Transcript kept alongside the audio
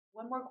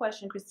One more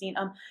question, Christine.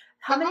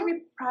 How many Mm-hmm.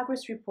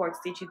 progress reports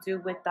did you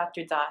do with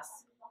Dr. Das?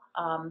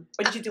 Or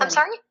did you do I'm any?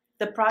 sorry,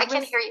 The I can't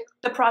progress, hear you.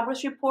 the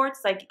progress reports,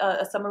 like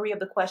a summary of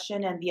the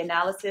question and the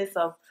analysis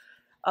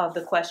of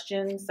the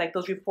questions, like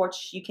those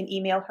reports you can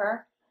email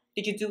her.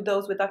 Did you do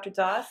those with Dr.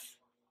 Das?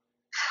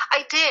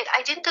 I did.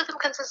 I didn't do them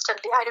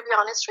consistently, I had to be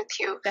honest with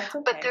you. That's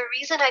But okay. the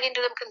reason I didn't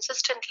do them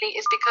consistently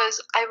is because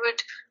I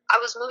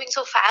was moving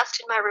so fast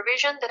in my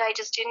revision that I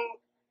just didn't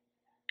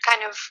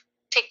kind of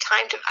take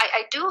time to.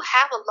 I do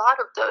have a lot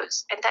of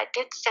those, and I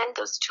did send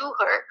those to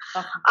her.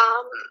 Okay.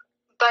 Um,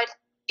 but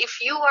if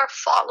you are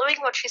following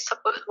what she's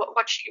supposed,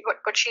 what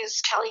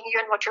she's telling you,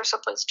 and what you're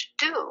supposed to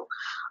do,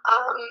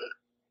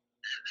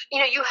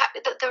 you have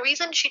the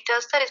reason she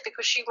does that is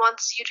because she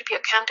wants you to be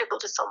accountable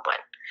to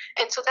someone,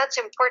 and so that's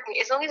important.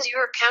 As long as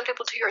you're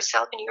accountable to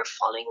yourself and you're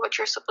following what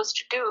you're supposed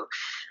to do,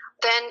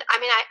 then I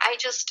mean,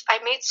 I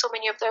made so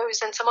many of those,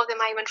 and some of them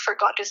I even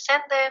forgot to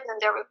send them, and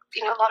there were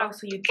a lot Oh, of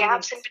so you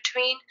gaps in didn't.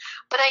 between.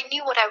 But I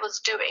knew what I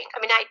was doing. I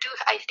mean, I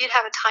did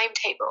have a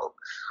timetable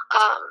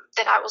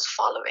that I was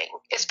following,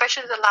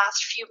 especially the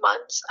last few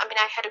months. I mean,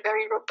 I had a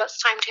very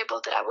robust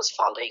timetable that I was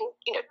following,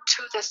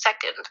 to the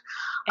second.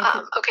 And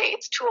could, Okay,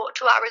 it's 2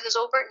 hours is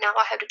over. Now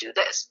I have to do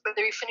this,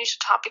 whether you finish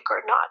the topic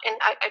or not. And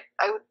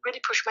I would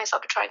really push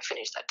myself to try and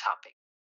finish that topic.